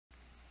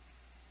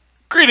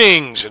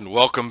Greetings and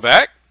welcome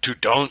back to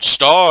Don't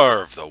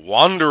Starve, the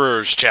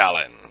Wanderer's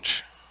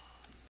Challenge.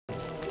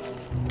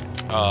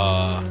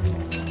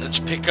 Let's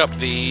pick up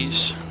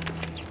these.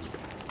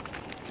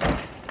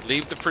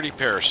 Leave the pretty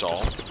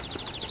parasol.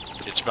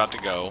 It's about to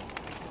go.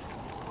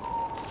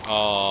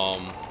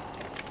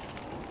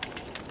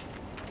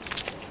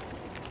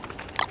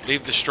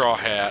 Leave the straw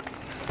hat.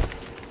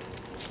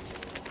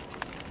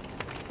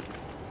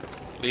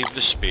 Leave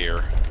the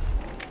spear.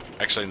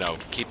 Actually, no.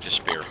 Keep the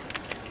spear.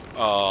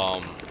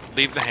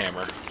 Leave the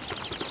hammer.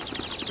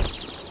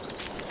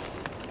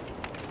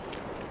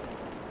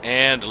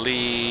 And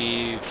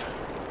leave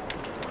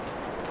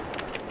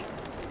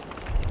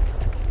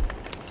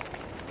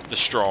the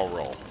straw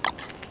roll.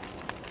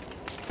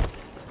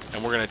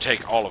 And we're going to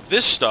take all of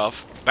this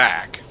stuff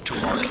back to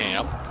our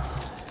camp.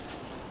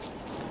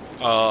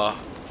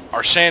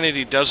 Our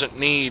sanity doesn't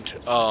need...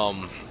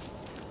 I'm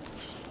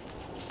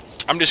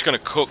just going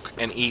to cook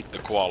and eat the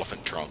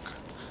koalefant trunk.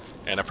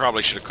 And I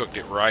probably should have cooked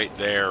it right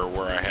there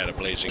where I had a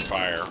blazing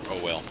fire.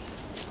 Oh well.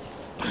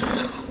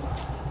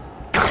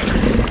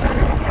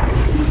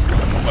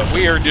 But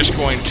we are just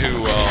going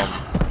to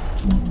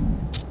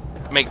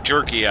make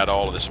jerky out of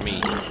all of this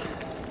meat.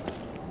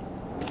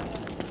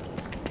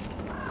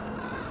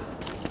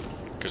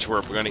 Because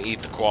we're going to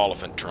eat the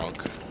koalefant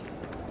trunk.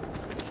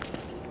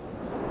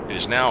 It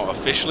is now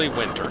officially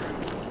winter.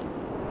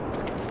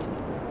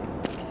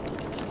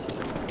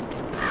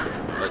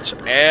 Let's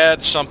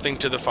add something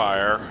to the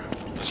fire.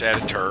 Let's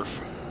add a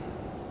turf.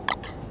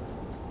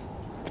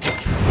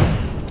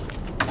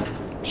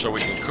 So we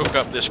can cook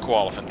up this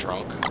koalefant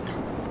trunk.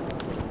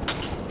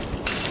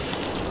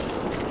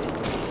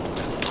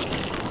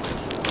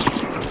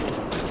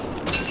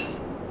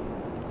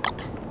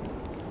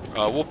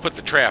 We'll put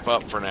the trap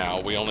up for now.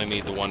 We only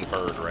need the one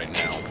bird right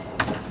now.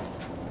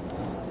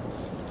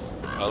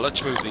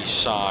 Let's move these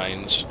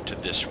signs to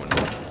this one.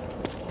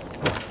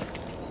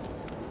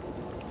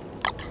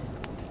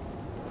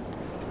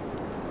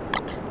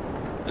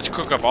 Let's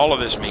cook up all of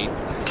this meat.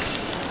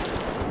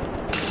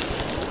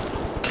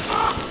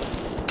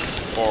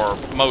 Or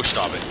most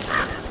of it.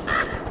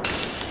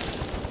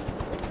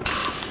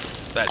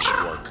 That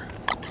should work.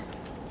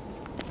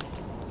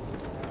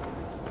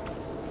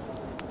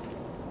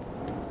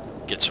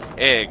 Get some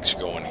eggs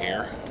going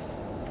here.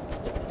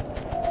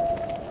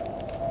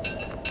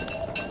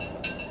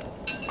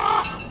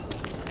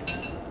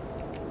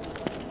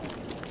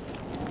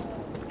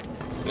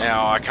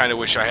 Now, I kind of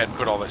wish I hadn't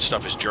put all that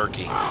stuff as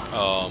jerky.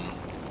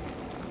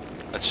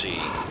 Let's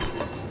see.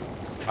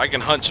 I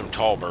can hunt some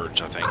tall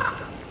birds, I think.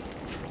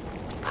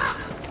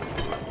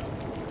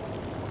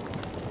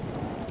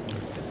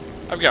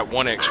 I've got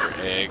one extra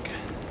egg.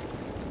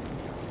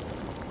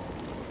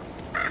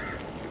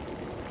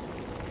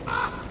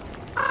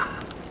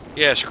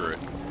 Yeah, screw it.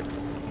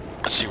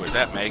 Let's see what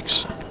that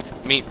makes.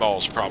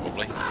 Meatballs,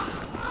 probably.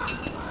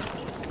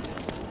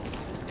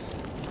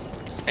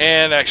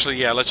 And actually,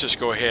 yeah, let's just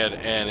go ahead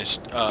and...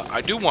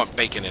 I do want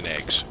bacon and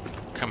eggs.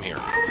 Come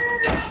here.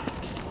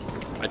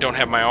 I don't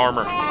have my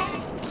armor.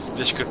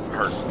 This could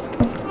hurt.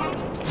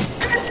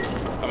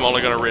 I'm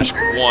only going to risk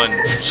one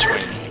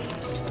swing.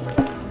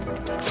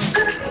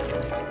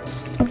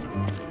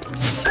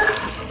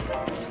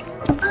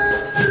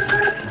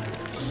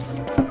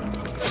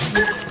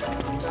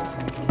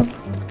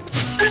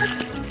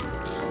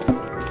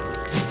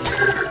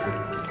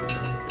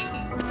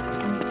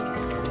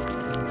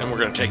 And we're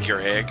going to take your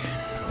egg.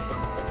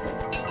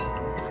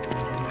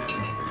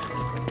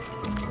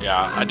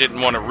 Yeah, I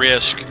didn't want to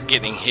risk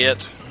getting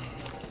hit.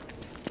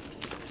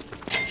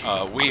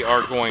 We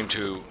are going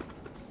to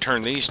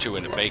turn these two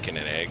into bacon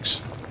and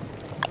eggs.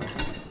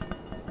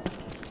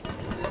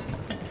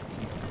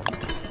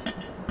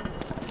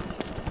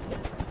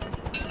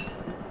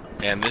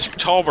 And this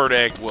tall bird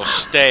egg will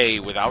stay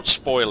without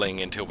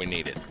spoiling until we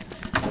need it.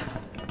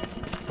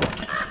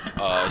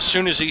 As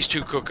soon as these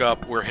two cook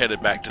up, we're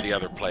headed back to the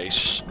other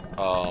place.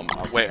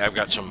 Wait, I've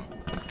got some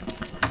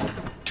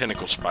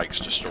tentacle spikes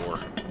to store.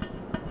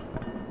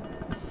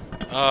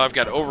 I've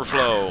got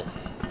overflow.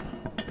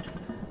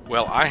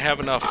 Well, I have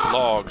enough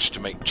logs to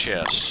make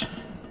chests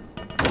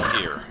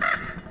here.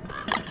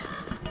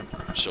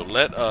 So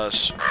let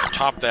us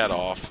top that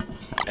off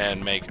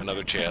and make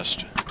another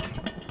chest.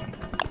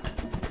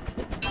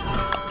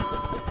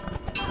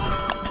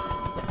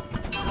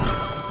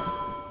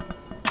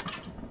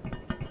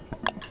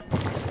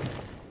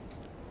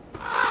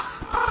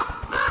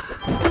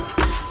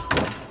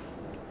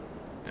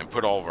 And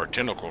put all of our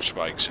tentacle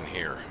spikes in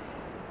here.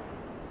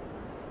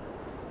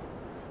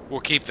 We'll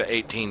keep the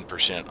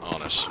 18%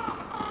 on us.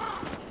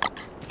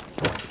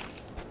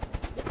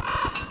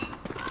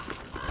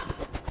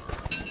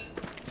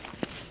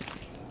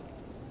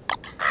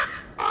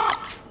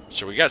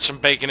 So we got some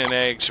bacon and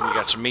eggs, and we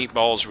got some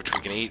meatballs, which we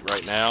can eat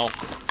right now.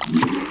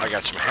 I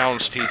got some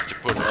hound's teeth to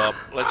put up.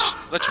 Let's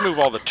move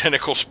all the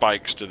tentacle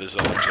spikes to this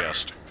other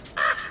chest.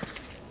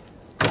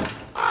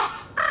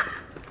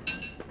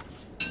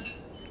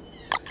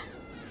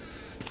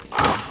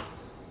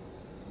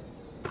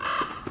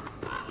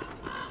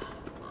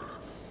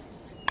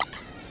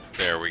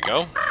 There we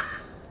go.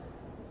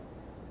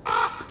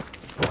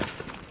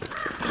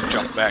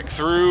 Jump back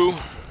through.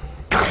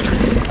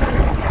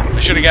 I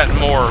should have gotten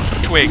more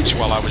twigs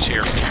while I was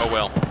here. Oh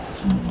well.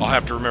 I'll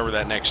have to remember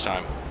that next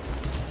time.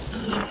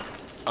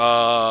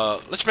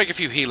 Let's make a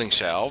few healing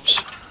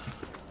salves.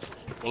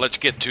 Well, let's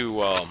get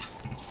to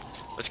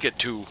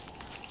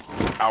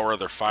our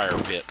other fire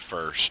pit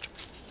first,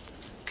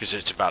 because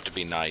it's about to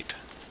be night.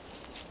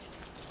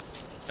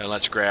 And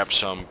let's grab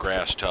some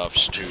grass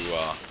tufts to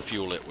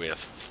fuel it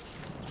with.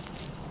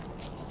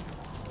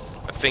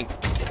 I think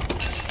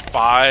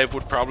 5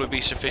 would probably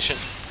be sufficient.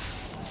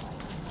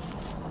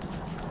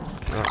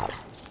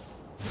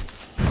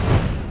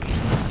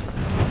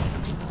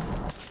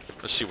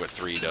 Let's see what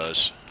 3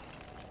 does.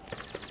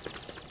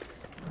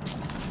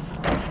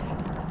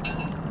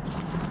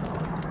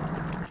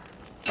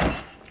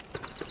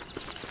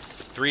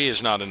 3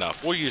 is not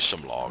enough. We'll use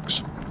some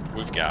logs.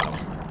 We've got them.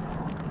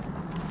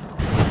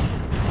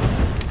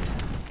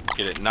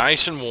 Get it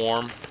nice and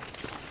warm.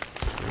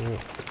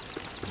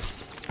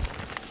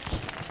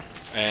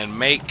 And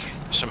make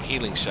some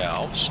healing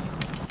salves.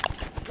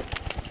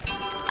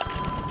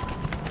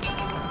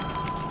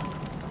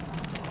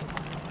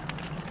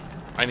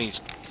 I need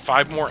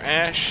 5 more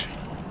ash.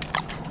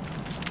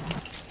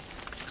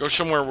 Go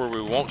somewhere where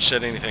we won't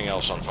set anything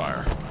else on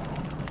fire.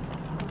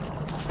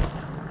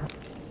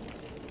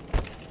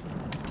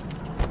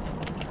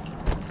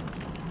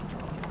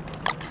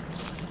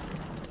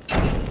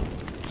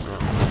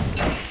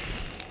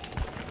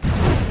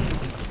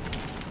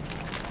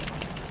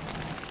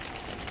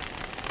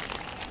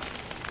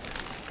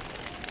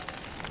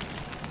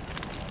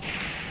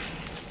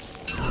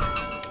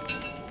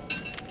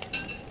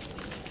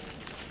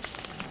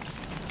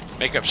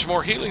 Make up some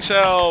more healing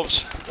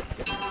salves.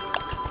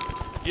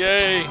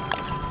 Yay!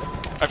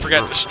 I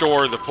forgot to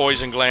store the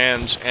poison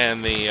glands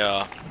and the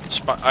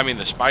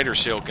the spider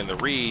silk and the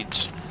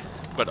reeds,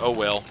 but oh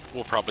well,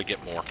 we'll probably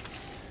get more.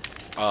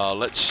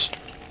 Let's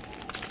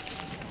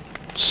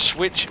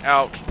switch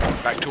out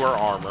back to our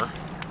armor.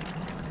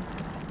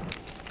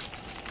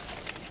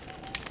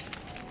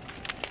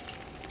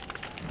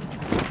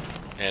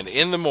 And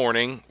in the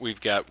morning,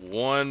 we've got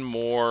one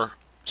more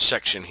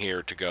section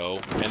here to go,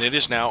 and it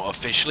is now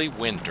officially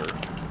winter.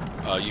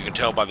 You can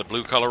tell by the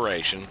blue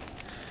coloration.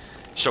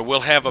 So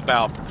we'll have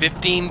about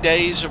 15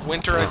 days of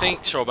winter, I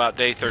think. So about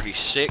day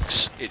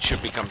 36, it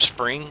should become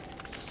spring.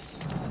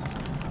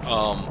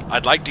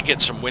 I'd like to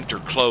get some winter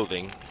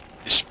clothing,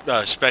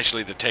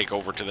 especially to take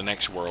over to the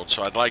next world.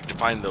 So I'd like to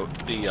find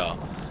the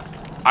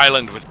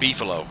island with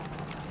beefalo.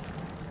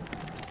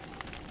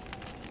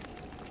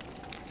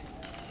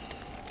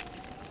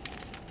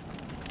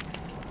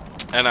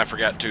 And I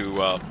forgot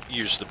to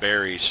use the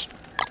berries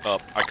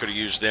up. I could have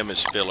used them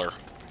as filler.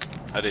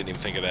 I didn't even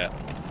think of that.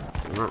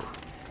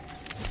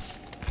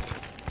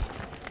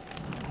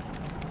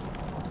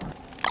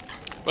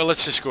 Well,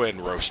 let's just go ahead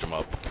and roast them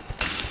up.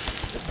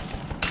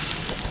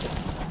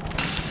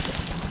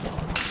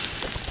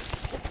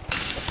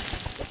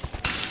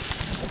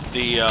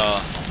 The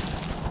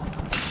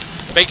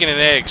bacon and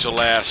eggs will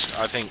last,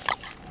 I think,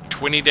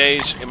 20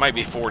 days. It might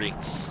be 40.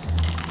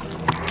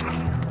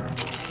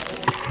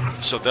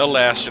 So they'll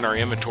last in our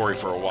inventory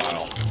for a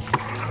while.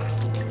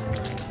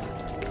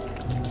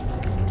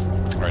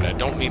 Alright, I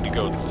don't need to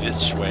go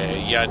this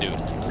way. Yeah, I do.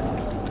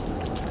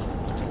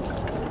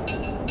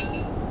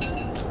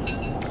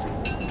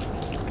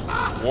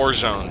 War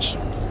zones.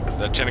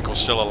 That tentacle's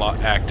still a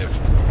lot active.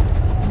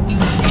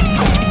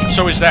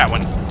 So is that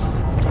one.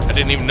 I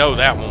didn't even know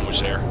that one was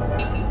there.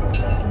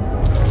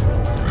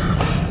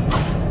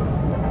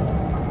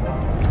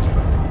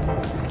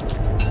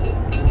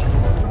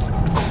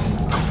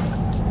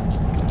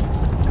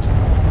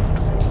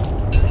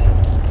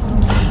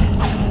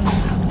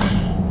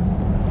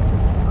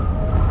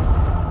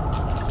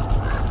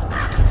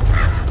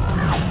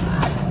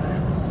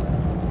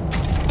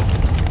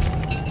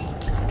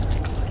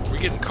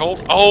 Getting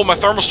cold. Oh, my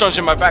thermal stone's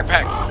in my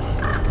backpack.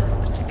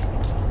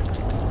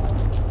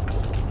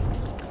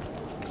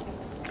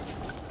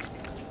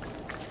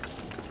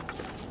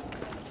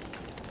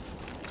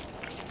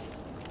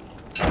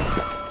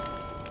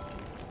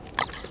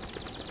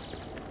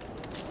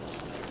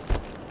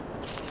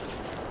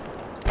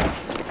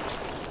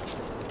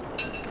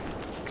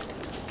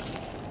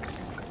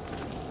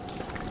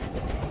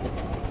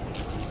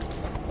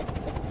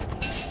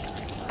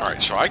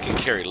 Alright, so I can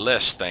carry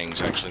less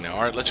things actually now.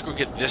 Alright, let's go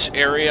get this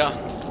area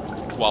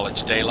while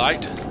it's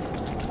daylight.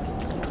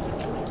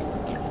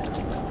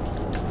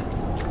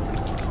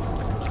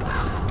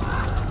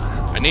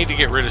 I need to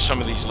get rid of some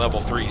of these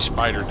level 3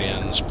 spider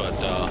dens, but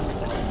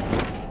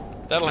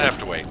that'll have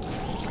to wait.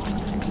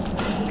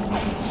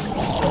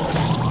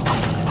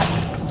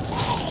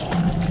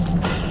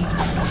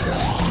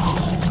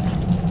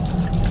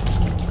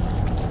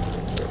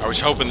 I was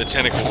hoping the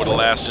tentacle would have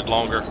lasted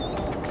longer.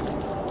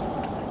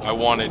 I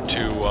wanted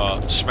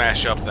to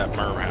smash up that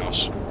merm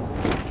house.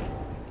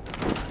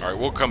 Alright,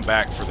 we'll come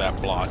back for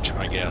that blotch,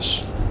 I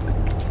guess.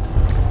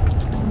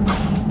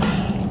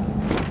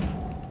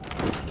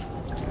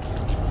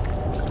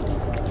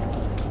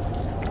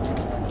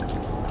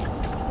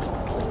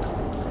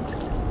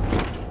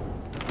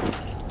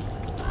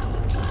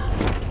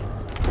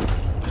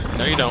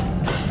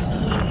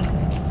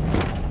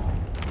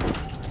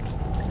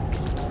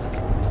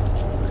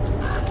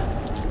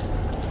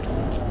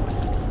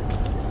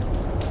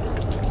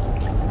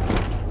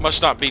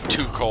 Must not be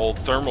too cold.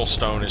 Thermal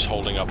stone is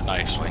holding up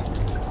nicely.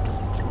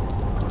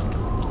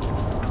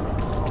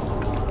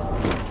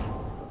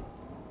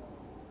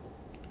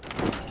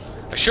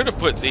 I should have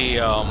put the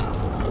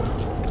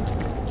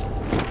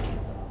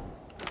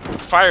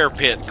fire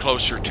pit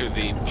closer to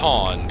the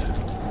pond.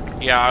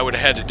 Yeah, I would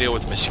have had to deal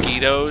with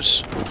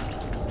mosquitoes.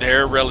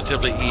 They're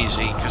relatively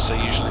easy because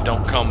they usually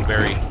don't come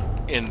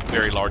in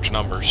very large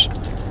numbers.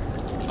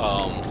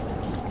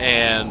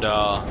 And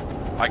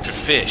I could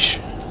fish.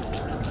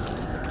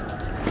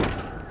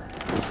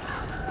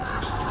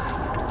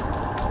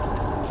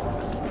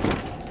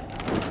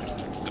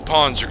 The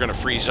ponds are going to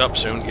freeze up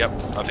soon. Yep,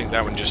 I think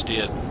that one just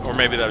did. Or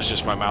maybe that was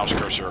just my mouse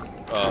cursor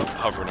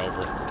hovering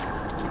over it.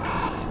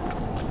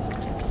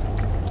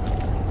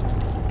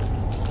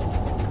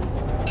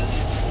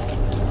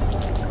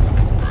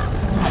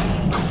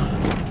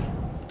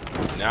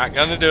 Not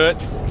gonna do it.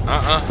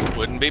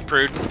 Wouldn't be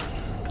prudent.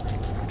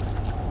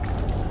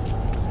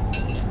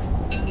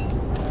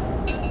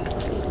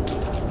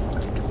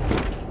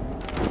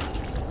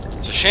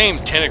 It's a shame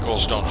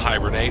tentacles don't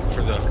hibernate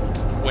for the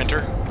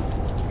winter.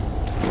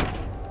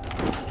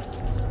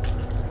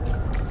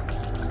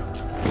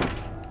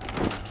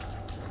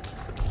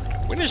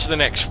 When is the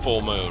next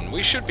full moon?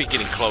 We should be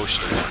getting close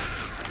to one.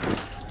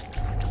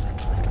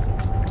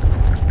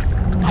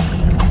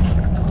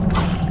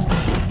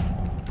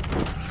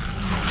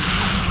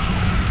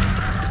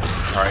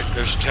 Alright,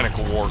 there's a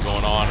tentacle war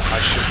going on. I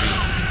should be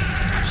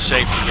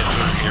safe to get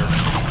through here.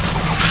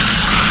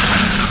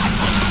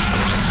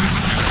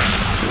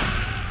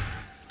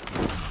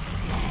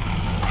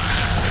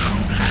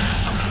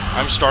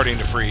 I'm starting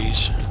to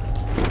freeze.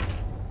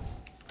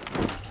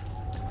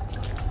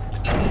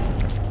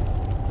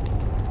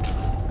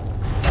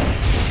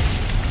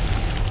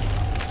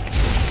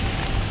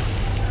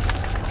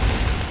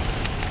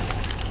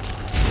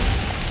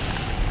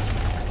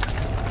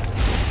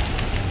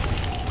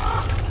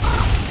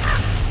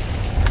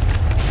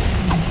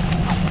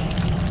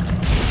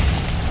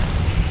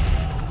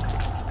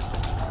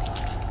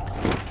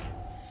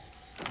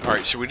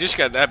 Alright, so we just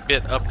got that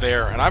bit up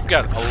there, and I've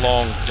got a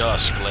long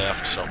dusk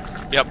left, so...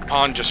 Yep,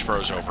 pond just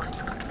froze over.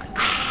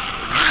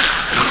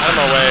 Out of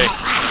my way.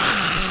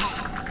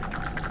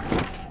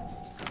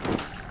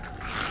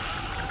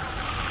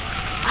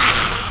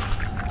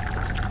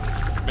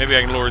 Maybe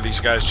I can lure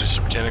these guys to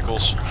some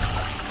tentacles.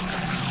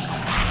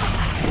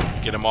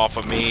 Get them off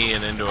of me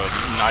and into a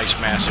nice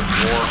massive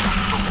war.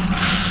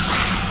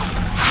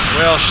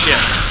 Well, shit.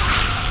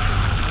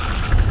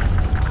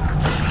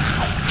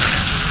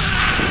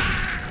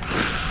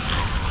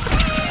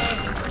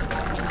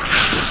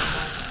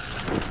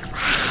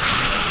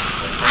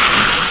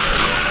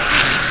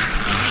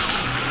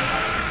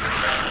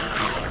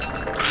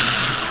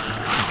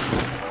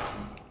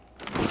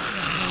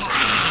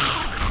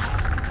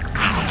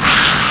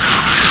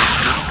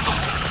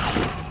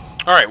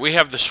 Alright, we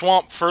have the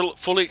swamp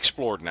fully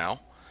explored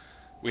now.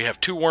 We have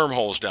 2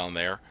 wormholes down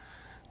there.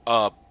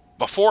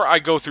 Before I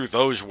go through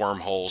those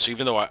wormholes,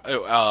 even though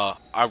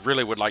I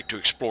really would like to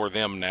explore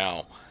them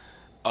now,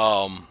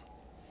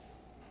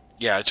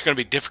 yeah, it's going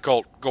to be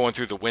difficult going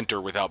through the winter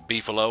without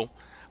beefalo.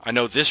 I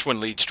know this one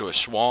leads to a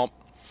swamp.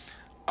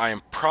 I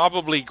am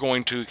probably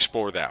going to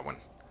explore that one.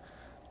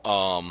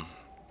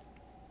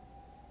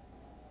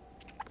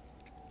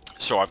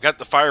 So I've got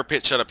the fire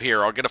pit set up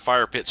here. I'll get a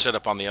fire pit set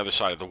up on the other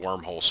side of the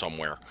wormhole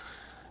somewhere,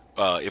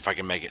 if I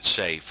can make it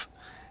safe.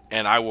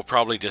 And I will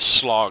probably just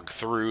slog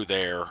through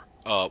there.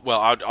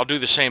 Well, I'll do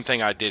the same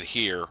thing I did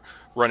here,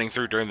 running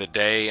through during the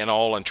day and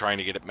all, and trying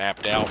to get it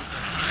mapped out.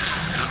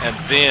 And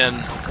then,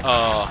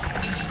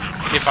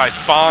 if I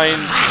find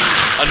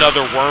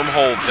another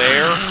wormhole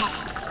there,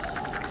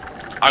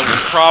 I will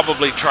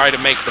probably try to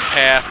make the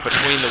path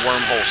between the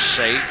wormholes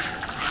safe,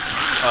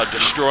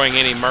 destroying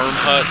any merm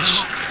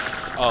huts.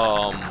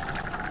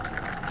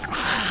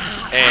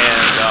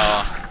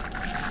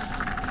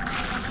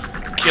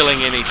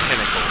 Killing any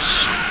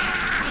tentacles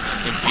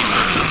impeding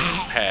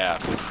the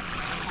path.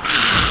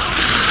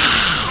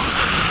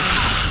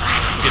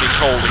 Getting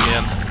cold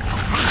again.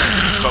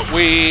 But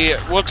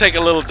we'll take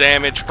a little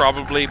damage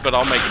probably, but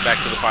I'll make it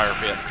back to the fire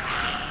pit.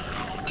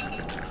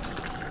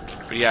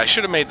 But yeah, I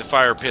should have made the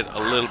fire pit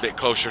a little bit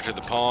closer to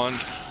the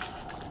pond.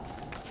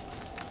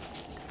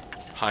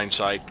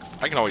 Hindsight.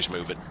 I can always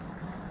move it.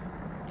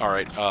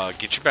 Alright,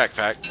 get your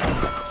backpack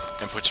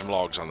and put some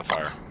logs on the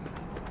fire.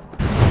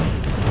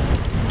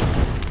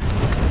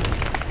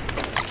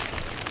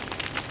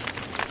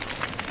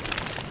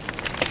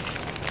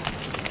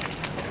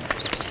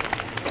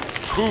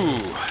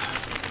 Whew.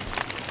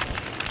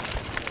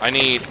 I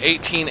need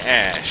 18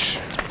 ash.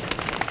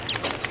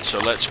 So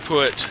let's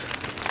put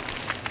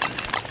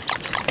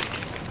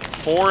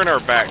 4 in our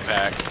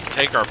backpack.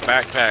 Take our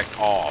backpack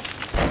off.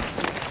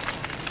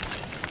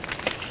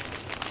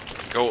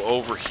 Go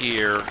over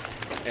here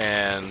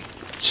and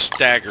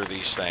stagger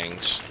these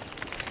things.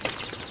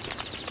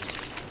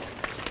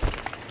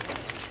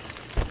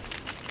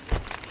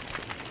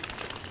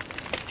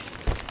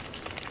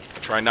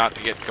 Try not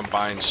to get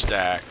combined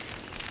stack.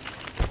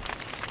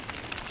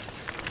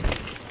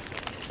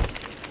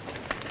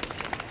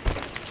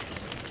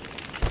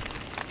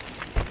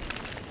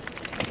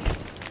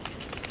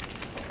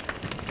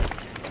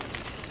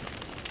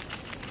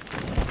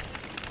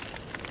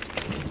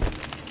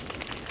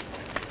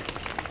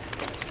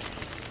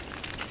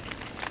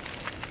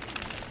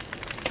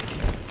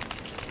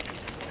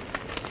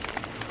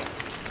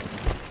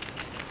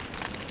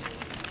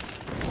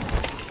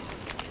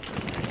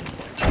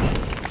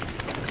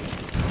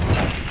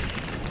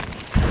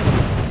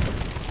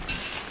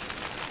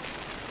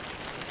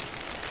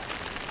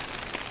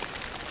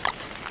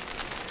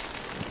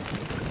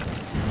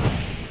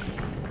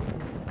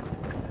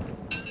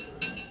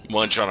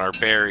 munch on our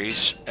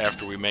berries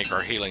after we make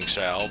our healing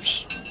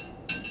salves.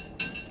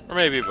 Or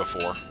maybe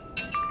before.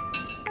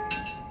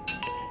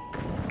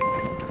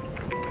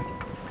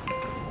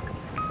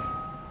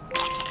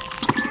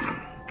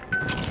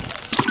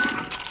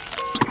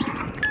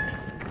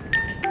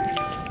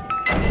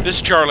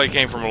 This Charlie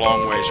came from a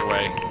long ways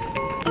away.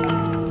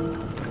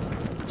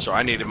 So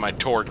I needed my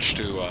torch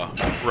to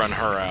run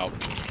her out.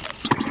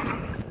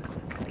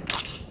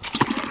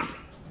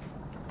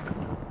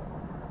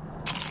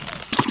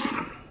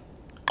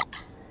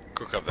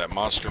 Cook up that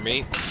monster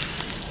meat.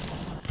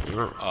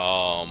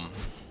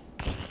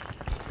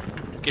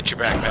 Get your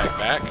backpack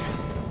back.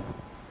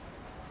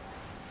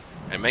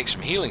 And make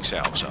some healing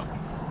salves up.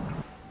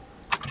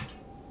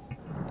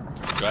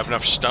 Do I have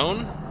enough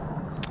stone?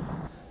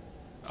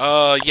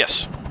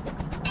 Yes.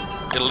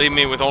 It'll leave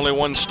me with only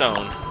one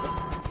stone.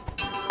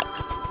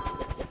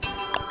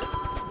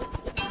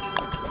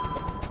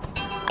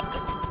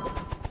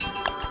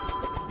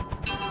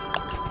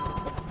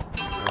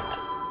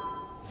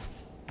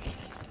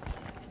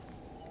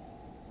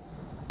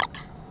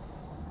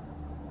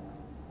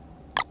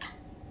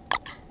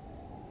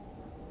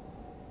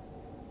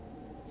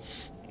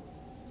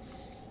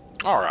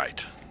 All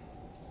right.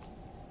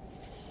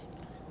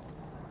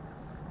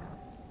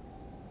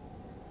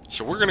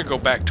 So we're going to go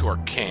back to our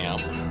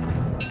camp.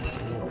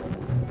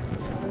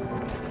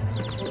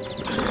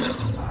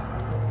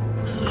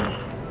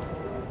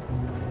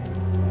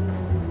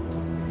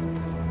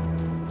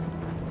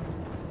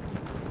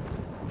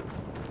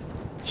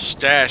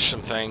 Stash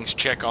some things,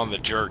 check on the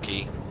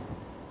jerky,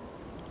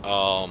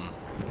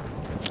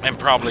 and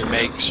probably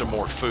make some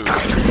more food.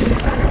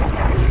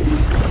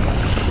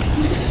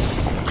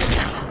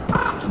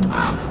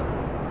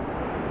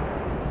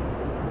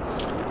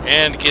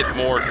 And get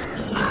more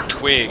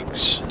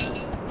twigs.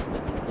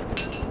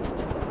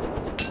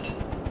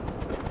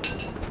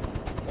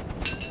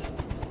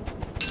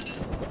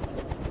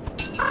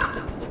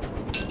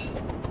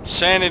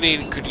 Sanity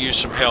could use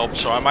some help,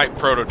 so I might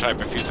prototype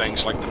a few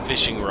things like the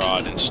fishing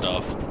rod and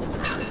stuff.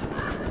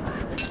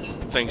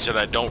 Things that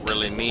I don't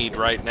really need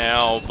right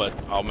now, but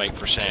I'll make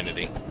for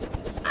sanity.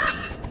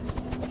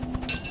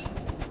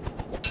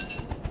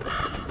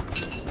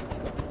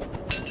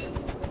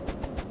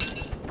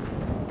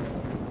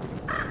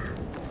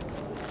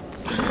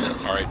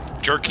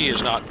 Alright, jerky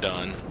is not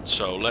done,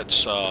 so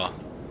let's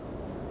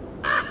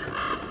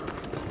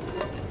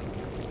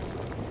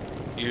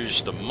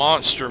use the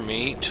monster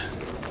meat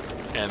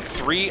and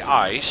 3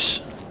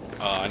 ice.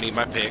 I need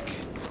my pick.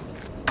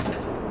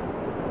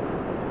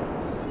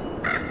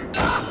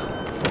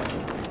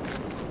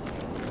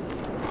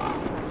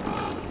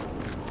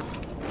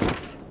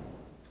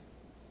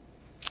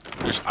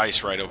 There's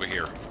ice right over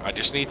here. I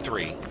just need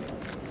 3.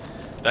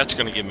 That's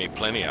going to give me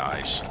plenty of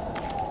ice.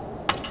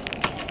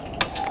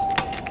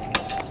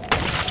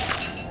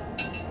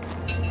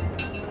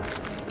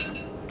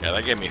 Yeah,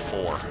 that gave me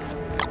 4.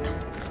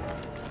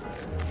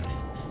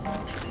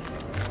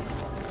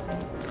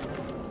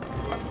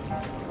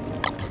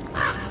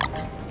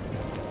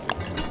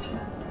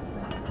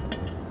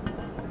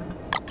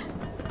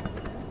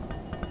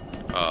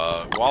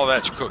 While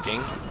that's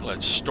cooking,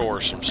 let's store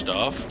some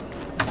stuff.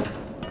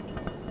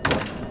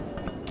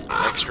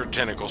 Extra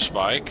tentacle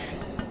spike.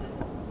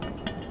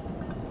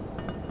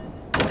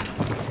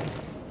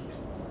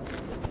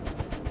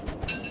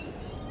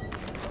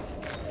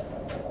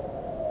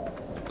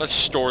 Let's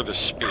store the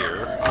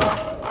spear.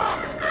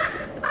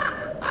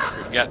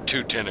 We've got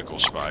 2 tentacle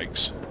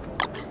spikes.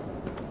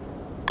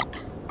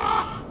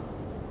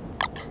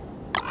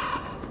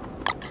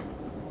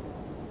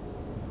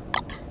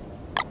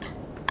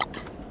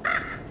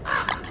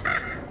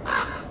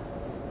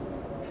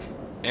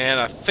 And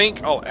I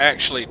think I'll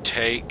actually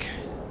take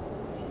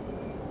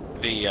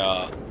the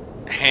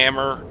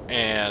hammer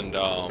and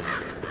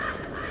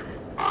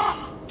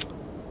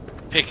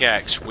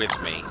pickaxe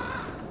with me.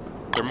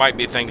 There might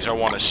be things I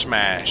want to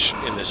smash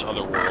in this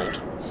other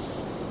world.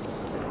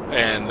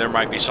 And there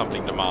might be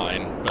something to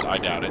mine, but I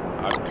doubt it.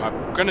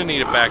 I'm going to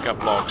need a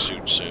backup log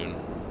suit soon.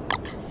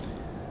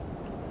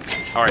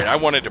 Alright, I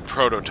wanted to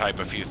prototype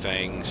a few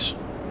things.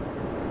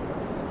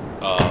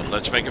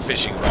 Let's make a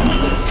fishing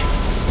rod.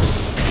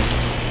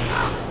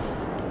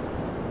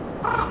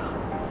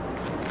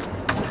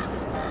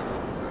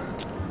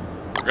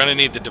 We're going to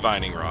need the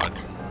divining rod.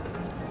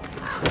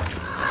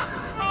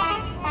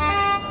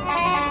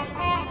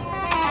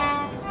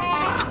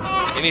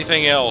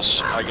 Anything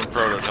else I can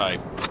prototype?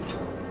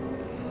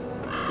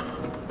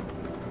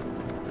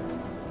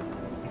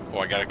 Oh,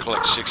 I gotta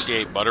collect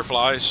 68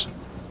 butterflies?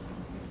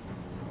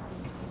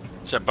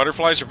 Is that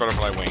butterflies or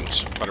butterfly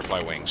wings?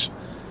 Butterfly wings.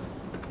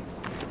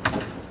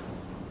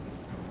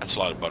 That's a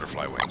lot of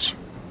butterfly wings.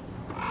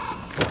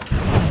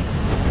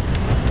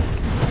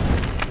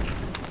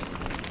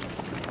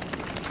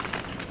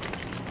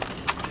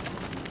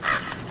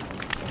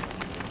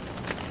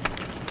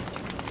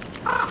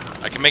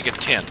 I can make a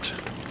tent.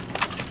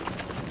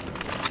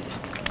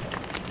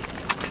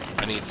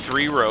 I need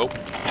 3 rope.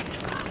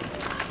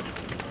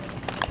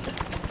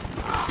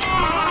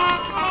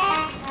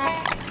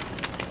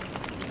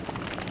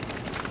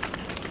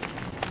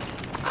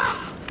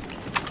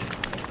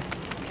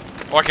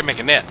 Oh, I can make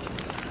a net.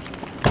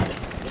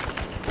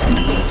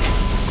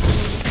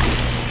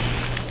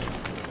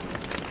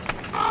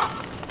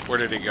 Where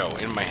did it go?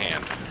 In my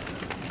hand.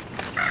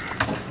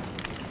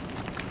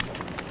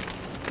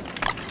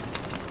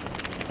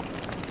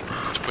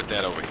 Let's put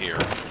that over here.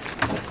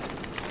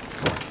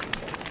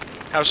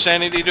 How's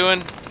Sanity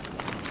doing?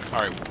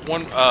 Alright,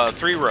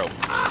 3 rope.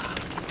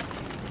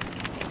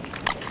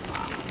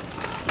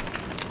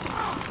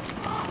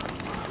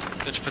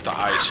 Let's put the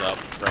ice up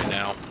right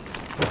now.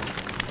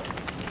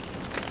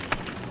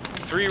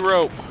 3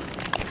 rope.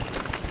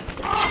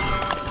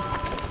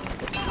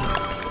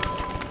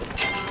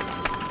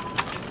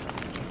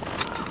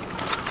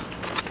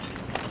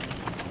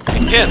 A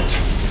tent.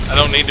 I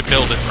don't need to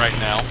build it right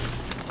now.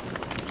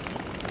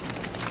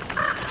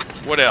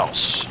 What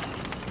else?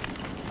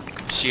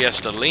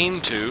 Siesta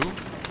lean-to.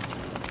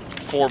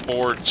 4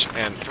 boards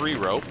and 3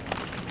 rope.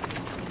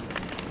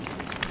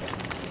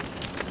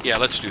 Yeah,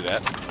 let's do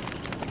that.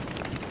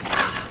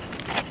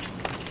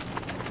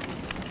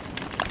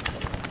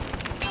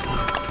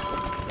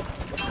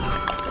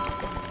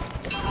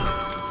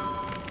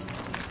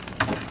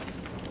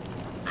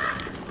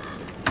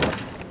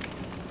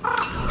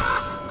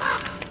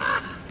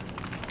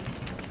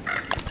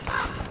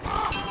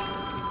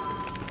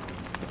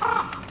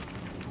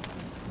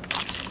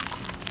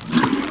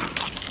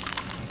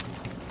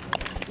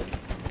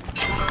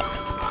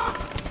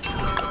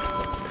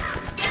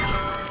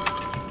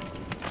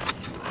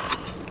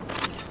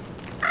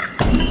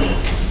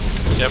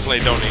 Definitely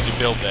don't need to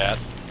build that.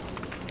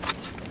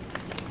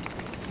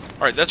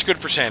 Alright, that's good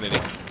for sanity.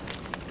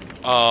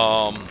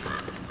 I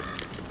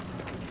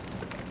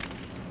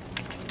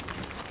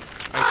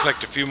can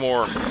collect a few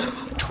more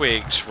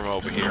twigs from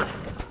over here.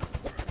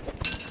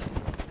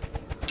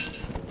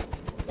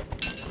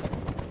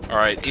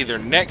 Alright, either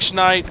next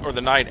night or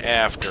the night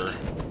after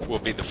will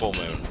be the full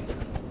moon.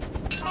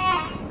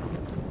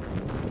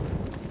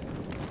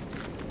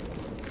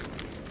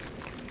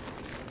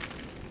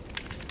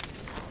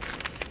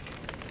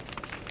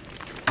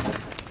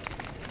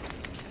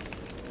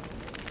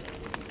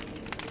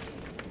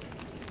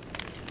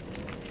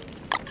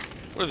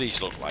 What do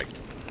these look like?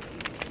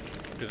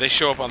 Do they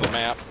show up on the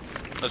map?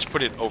 Let's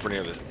put it over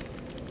near the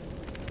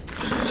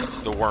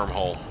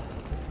wormhole.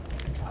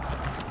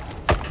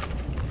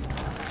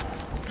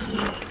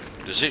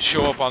 Does it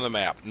show up on the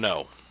map?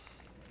 No.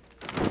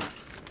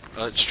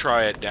 Let's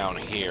try it down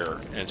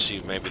here and see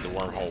if maybe the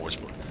wormhole was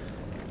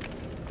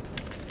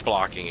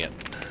blocking it.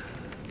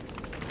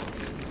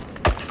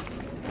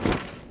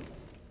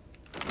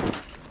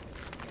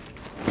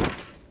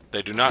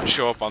 They do not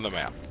show up on the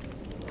map.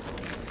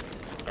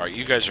 Alright,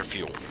 you guys are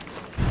fuel.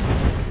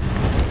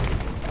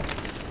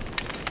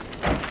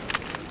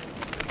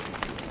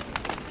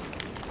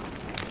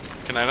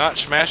 Can I not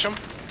smash them?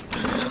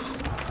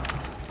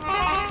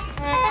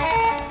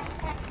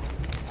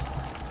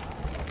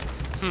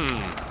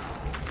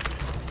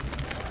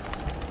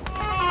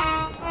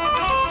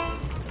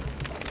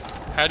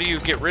 How do you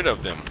get rid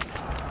of them?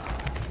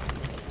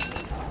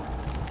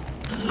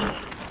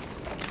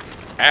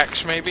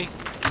 Axe, maybe?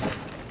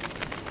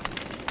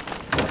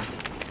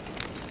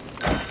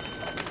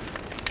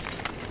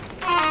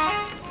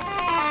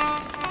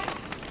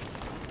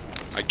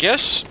 I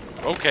guess,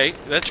 okay,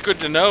 that's good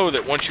to know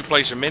that once you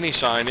place a mini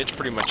sign, it's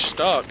pretty much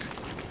stuck.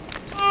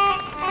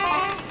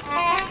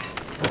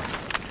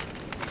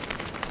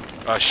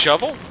 A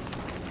shovel?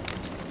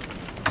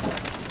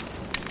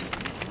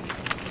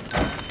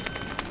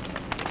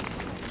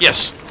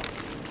 Yes.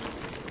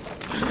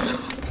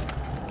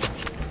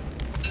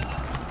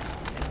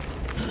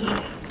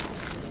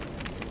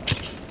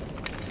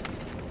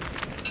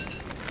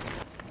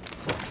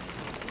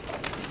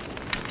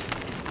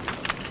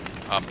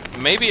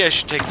 Maybe I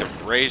should take the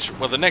razor.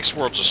 Well, the next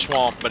world's a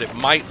swamp, but it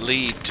might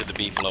lead to the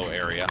beefalo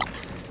area.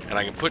 And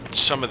I can put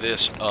some of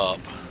this up.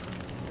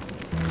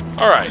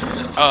 Alright,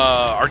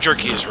 our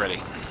jerky is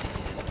ready.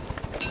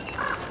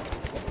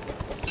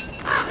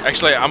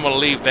 Actually, I'm going to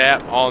leave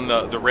that on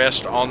the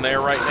rest on there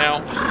right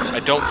now. I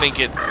don't think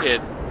it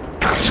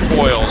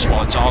spoils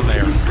while it's on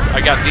there. I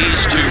got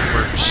these two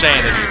for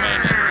sanity,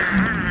 mainly.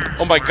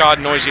 Oh my god,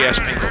 noisy-ass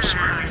pingles.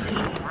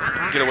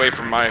 Get away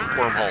from my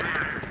wormhole.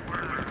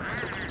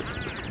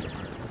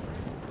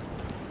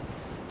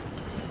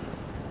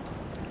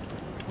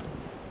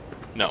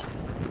 No.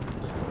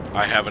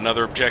 I have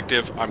another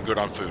objective. I'm good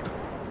on food.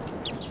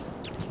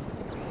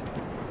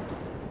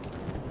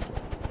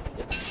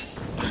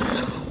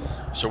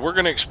 So we're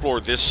going to explore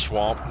this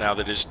swamp now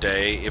that it's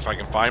day, if I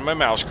can find my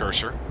mouse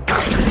cursor.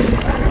 God,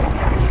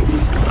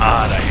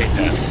 I hate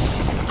that.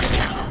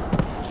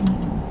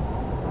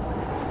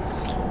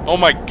 Oh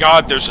my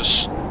god, there's a...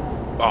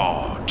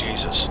 Oh,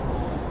 Jesus.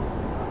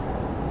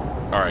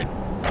 Alright.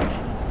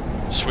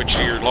 Switch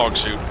to your log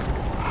suit.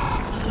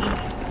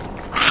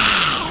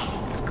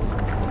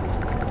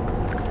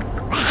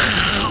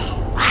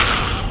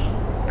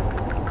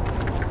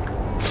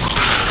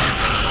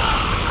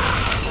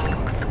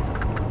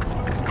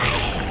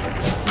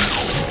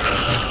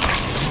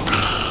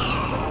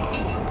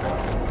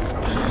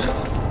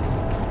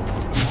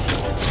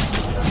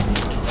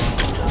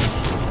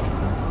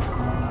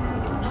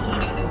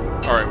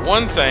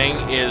 one thing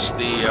is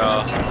the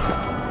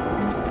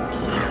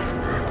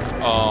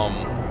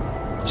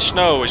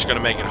snow is going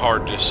to make it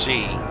hard to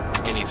see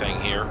anything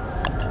here.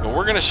 But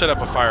we're going to set up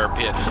a fire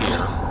pit here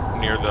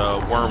near the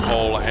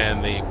wormhole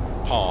and the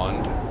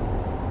pond.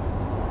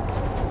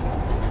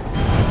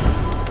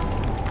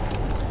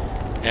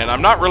 And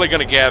I'm not really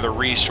going to gather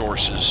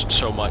resources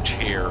so much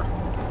here,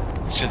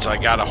 since I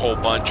got a whole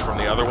bunch from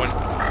the other one.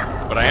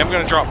 But I am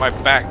going to drop my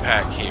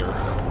backpack here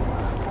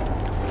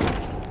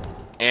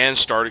and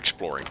start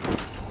exploring.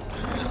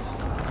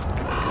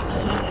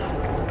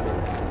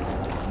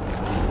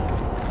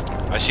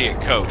 I see a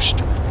coast.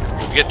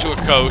 We'll get to a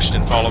coast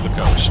and follow the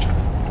coast.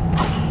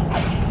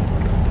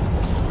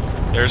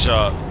 There's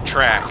a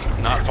track.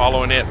 Not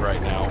following it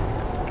right now.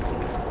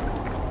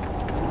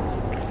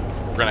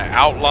 We're going to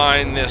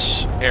outline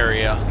this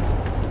area.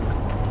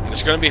 And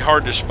it's going to be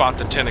hard to spot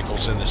the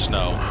tentacles in the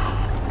snow.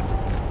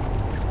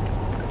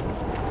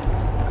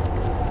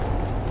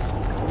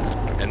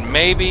 And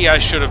maybe I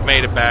should have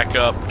made a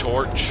backup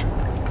torch.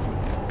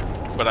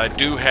 But I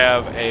do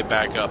have a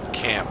backup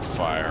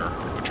campfire.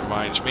 Which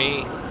reminds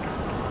me,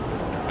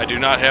 I do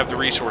not have the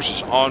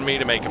resources on me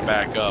to make a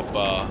backup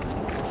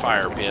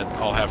fire pit.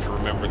 I'll have to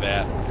remember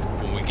that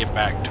when we get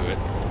back to it.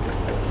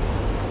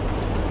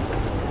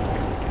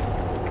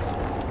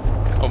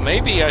 Oh,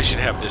 maybe I should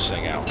have this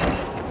thing out.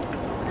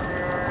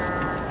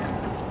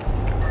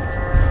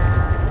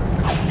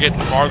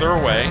 Getting farther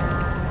away.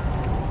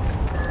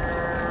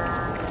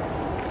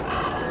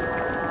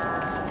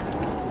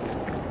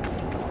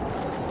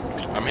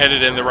 I'm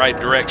headed in the right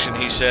direction,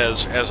 he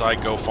says, as I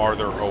go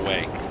farther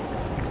away.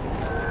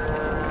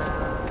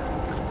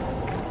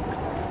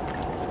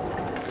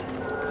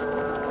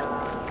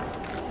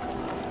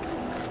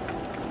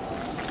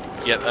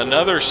 Yet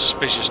another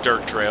suspicious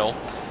dirt trail.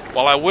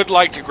 While I would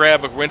like to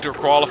grab a winter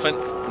qualifiant,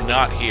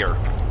 not here.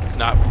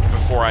 Not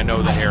before I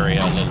know the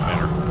area a little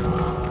better.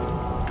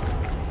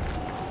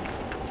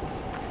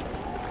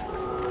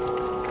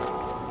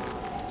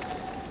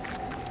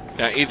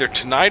 Now, either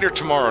tonight or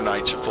tomorrow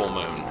night's a full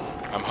moon.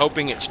 I'm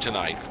hoping it's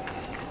tonight.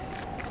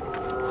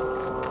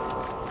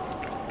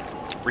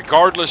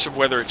 Regardless of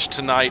whether it's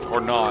tonight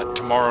or not,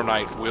 tomorrow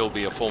night will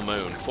be a full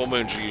moon. Full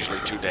moons are usually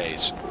 2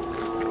 days.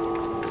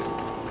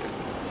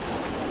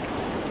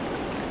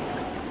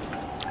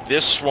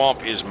 This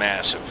swamp is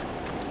massive.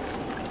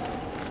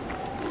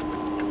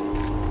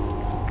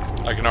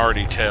 I can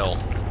already tell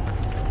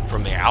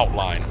from the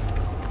outline.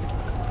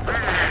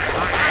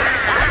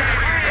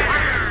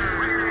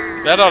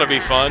 That ought to be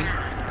fun.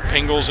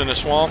 Pingles in a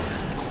swamp.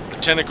 The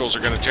tentacles are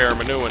going to tear him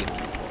a new one.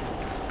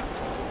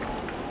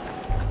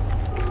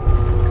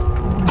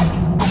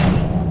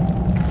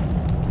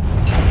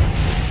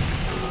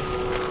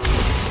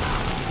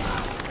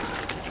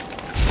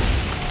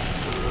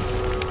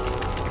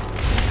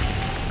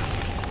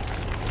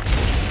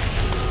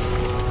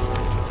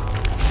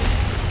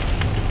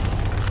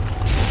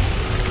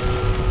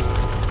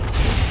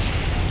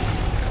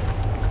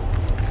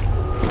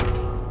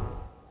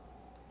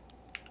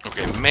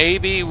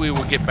 Maybe we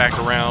will get back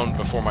around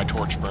before my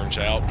torch burns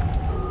out.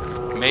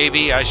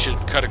 Maybe I should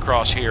cut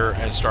across here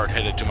and start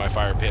headed to my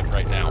fire pit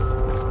right now.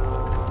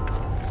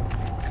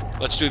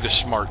 Let's do the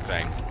smart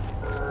thing.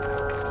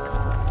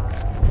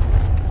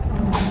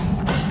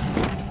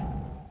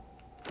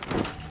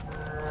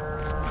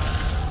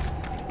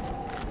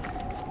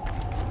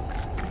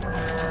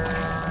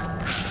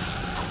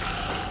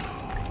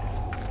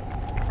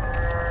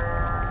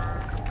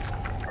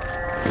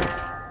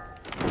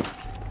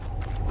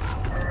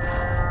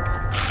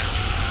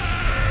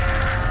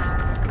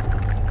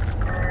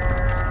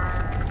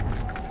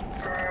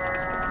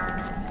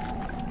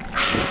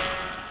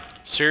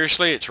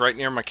 Seriously, it's right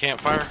near my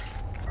campfire?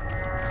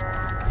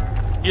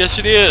 Yes,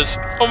 it is!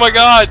 Oh my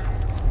god!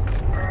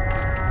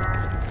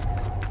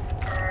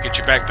 Get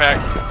your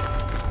backpack.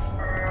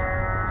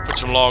 Put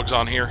some logs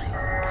on here.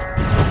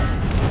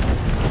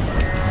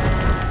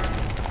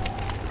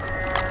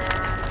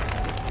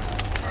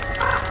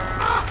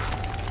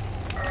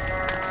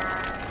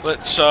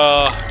 Let's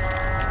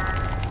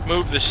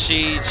move the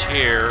seeds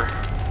here.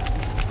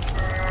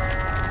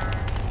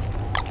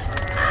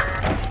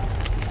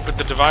 Put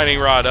the divining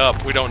rod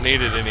up. We don't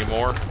need it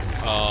anymore.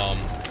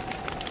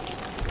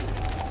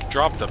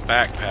 Drop the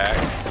backpack.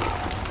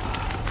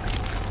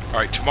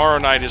 Alright, tomorrow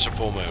night is a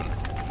full moon.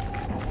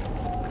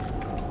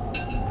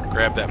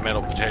 Grab that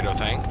metal potato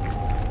thing.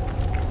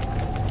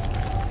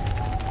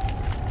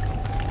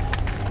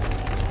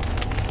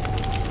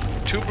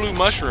 Two blue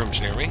mushrooms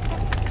near me.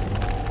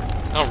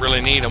 I don't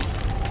really need them.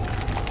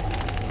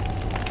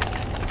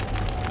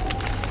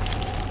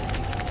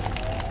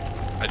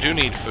 I do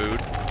need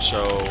food,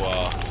 so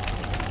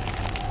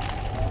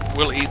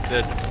we'll eat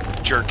the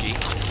jerky.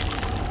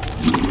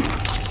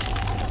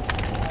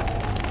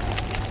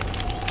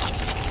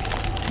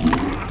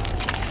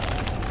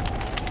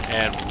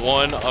 And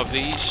one of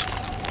these.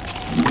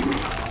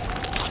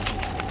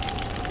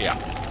 Yeah,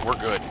 we're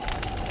good.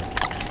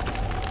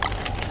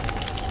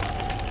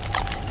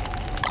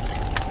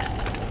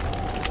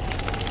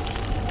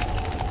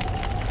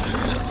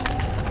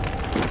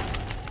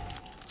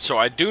 So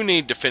I do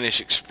need to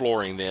finish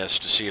exploring this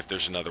to see if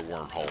there's another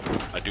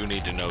wormhole. I do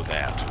need to know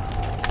that.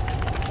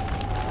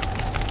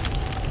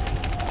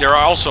 There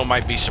also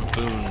might be some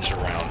boons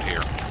around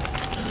here.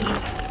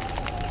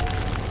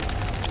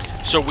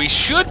 So we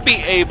should be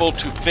able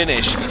to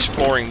finish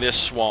exploring this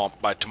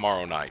swamp by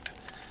tomorrow night.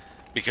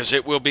 Because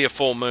it will be a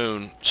full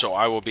moon, so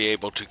I will be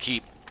able to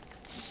keep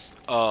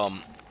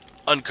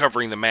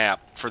uncovering the map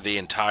for the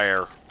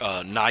entire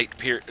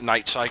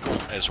night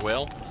cycle as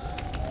well.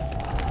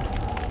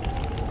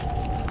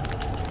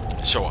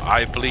 So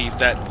I believe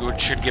that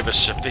should give us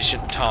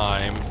sufficient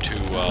time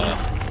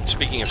to,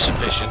 speaking of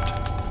sufficient,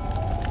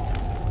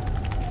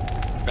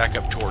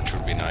 backup torch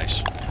would be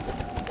nice.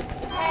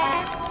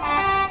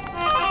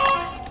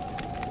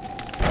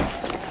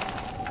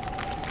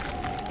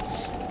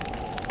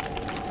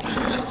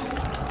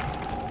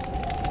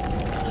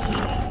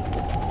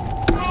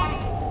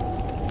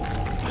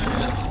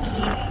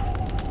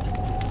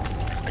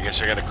 I guess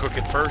I gotta cook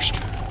it first.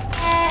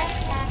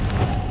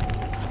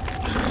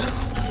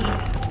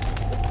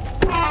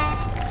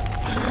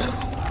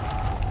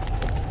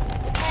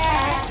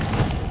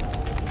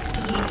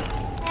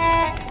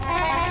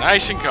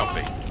 Nice and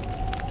comfy.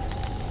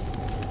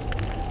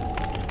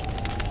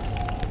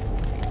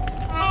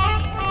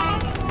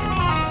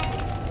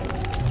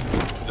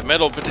 The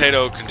metal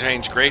potato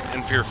contains great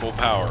and fearful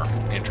power.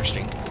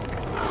 Interesting.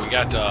 We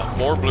got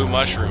more blue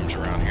mushrooms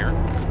around here.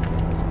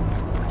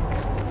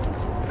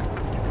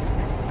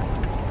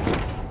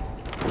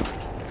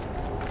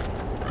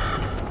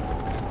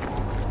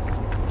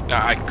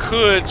 Now I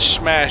could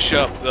smash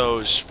up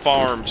those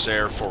farms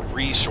there for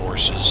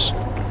resources,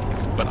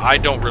 but I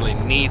don't really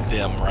need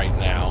them right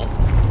now.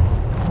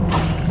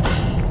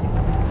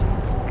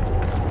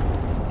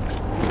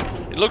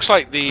 It looks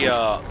like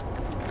the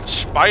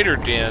spider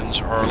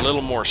dens are a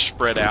little more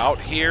spread out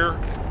here,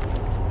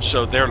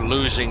 so they're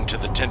losing to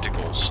the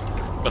tentacles.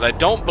 But I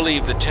don't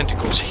believe the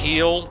tentacles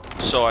heal,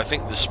 so I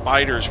think the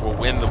spiders will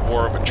win the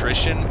war of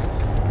attrition,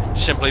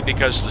 simply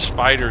because the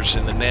spiders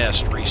in the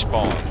nest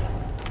respawn.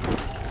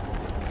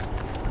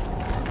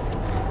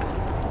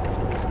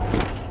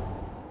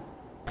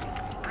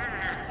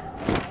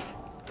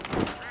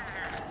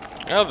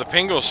 Well, the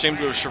pingles seem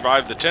to have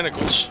survived the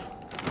tentacles.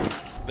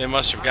 They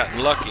must have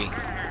gotten lucky.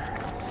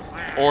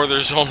 Or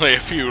there's only a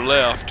few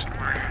left.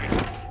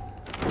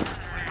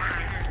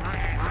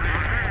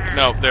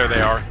 No, there they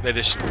are. They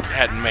just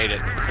hadn't made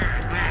it.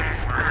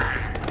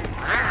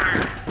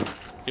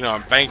 You know,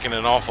 I'm banking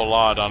an awful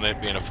lot on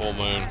it being a full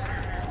moon.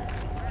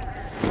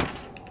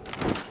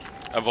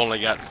 I've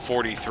only got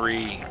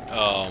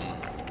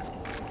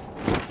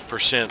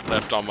 43%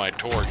 left on my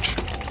torch.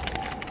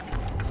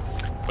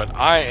 But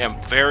I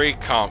am very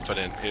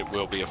confident it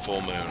will be a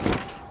full moon.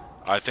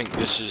 I think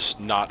this is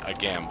not a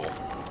gamble.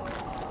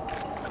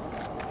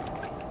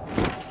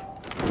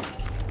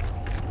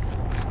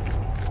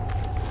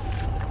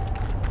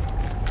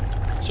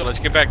 So let's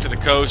get back to the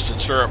coast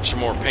and stir up some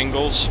more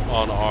pingles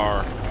on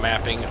our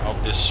mapping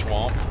of this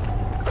swamp.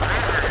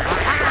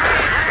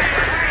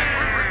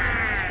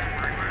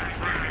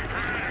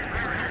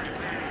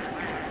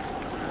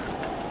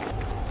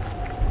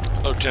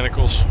 Hello,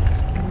 tentacles.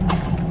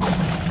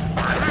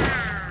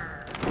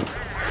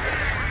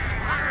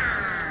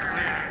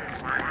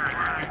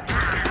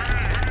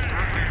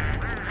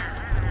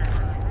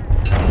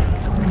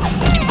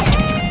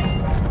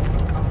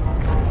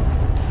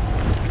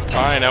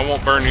 Fine, I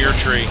won't burn your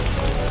tree.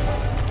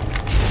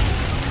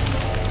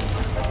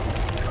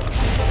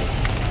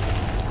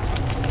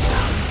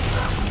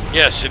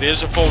 Yes, it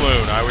is a full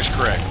moon. I was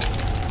correct.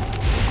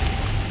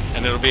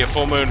 And it'll be a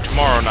full moon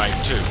tomorrow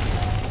night, too.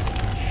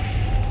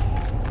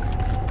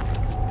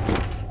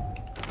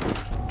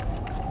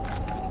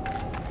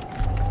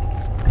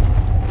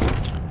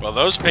 Well,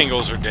 those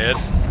pingles are dead.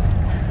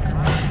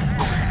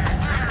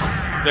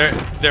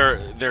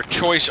 Their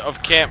choice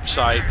of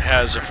campsite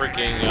has a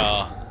freaking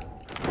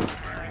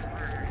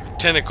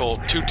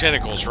two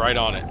tentacles right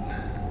on it.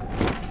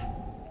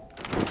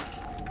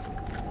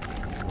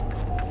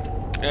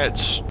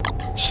 It's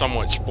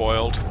somewhat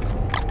spoiled.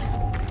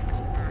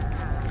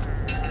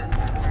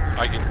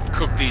 I can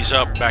cook these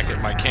up back at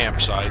my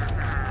campsite.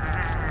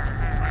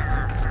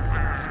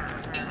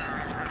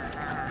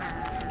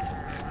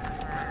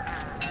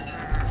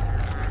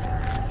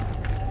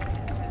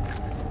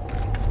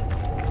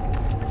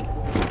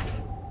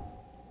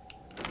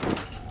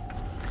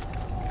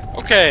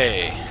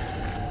 Okay,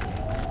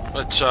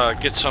 let's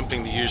get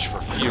something to use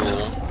for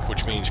fuel,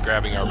 which means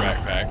grabbing our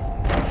backpack.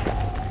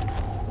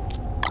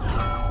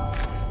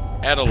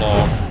 Add a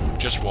log,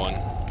 just one.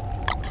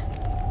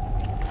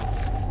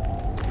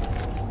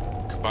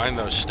 Combine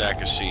those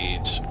stack of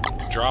seeds.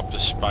 Drop the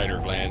spider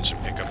glands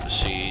and pick up the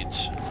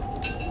seeds.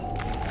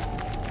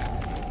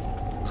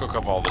 Cook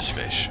up all this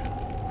fish.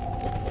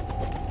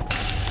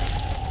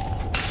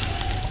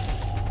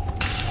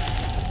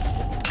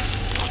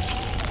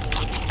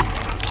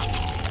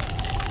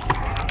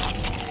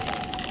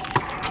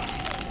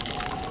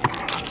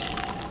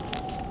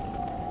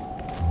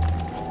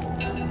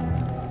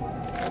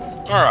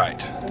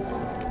 Alright.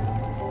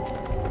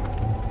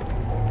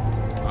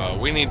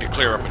 we need to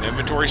clear up an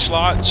inventory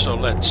slot, so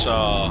let's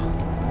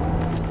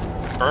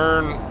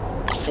burn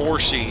 4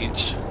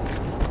 seeds.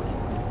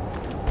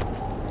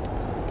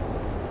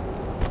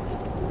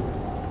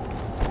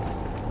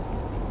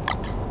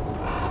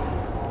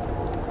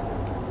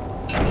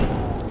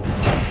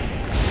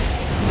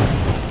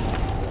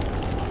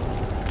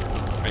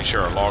 Make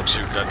sure our log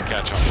suit doesn't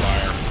catch on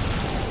fire.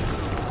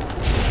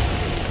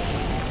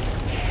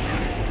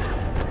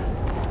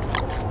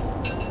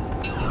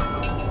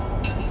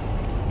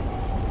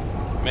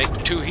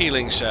 Make 2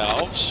 healing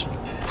salves.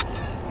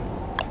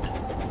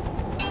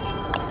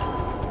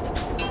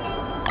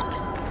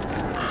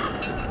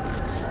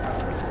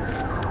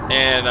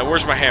 And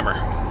where's my hammer?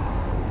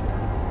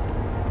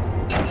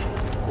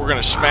 We're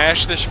going to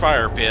smash this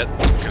fire pit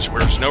because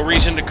there's no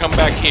reason to come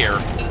back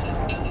here.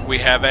 We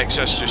have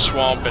access to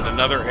swamp in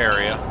another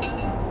area.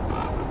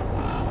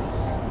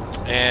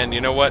 And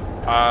you know what?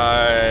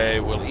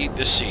 I will eat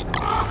this seed.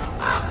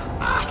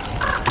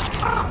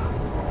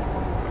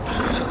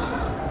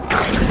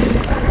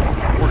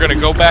 We're going to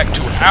go back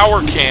to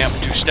our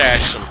camp to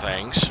stash some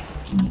things.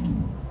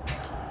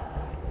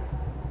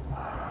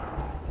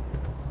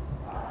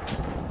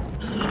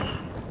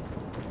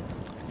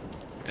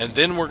 And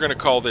then we're going to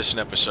call this an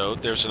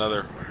episode. There's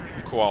another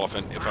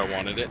koalefant if I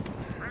wanted it.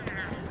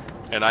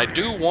 And I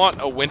do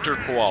want a winter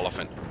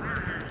koalefant.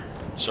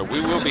 So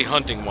we will be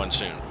hunting one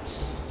soon.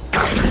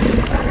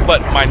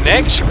 But my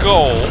next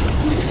goal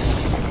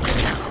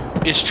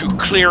is to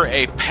clear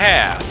a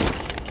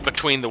path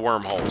between the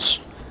wormholes.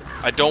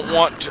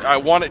 I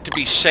want it to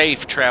be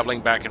safe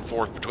traveling back and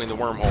forth between the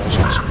wormholes.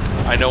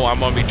 I know I'm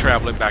going to be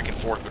traveling back and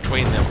forth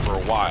between them for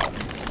a while.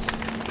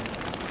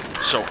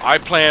 So I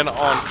plan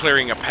on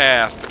clearing a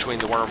path between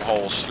the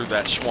wormholes through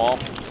that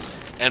swamp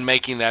and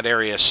making that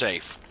area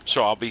safe.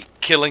 So I'll be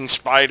killing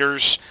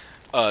spiders,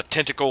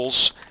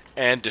 tentacles,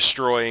 and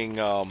destroying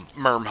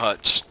merm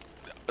huts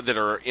that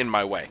are in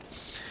my way.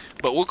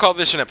 But we'll call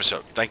this an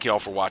episode. Thank you all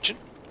for watching,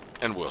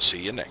 and we'll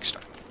see you next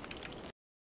time.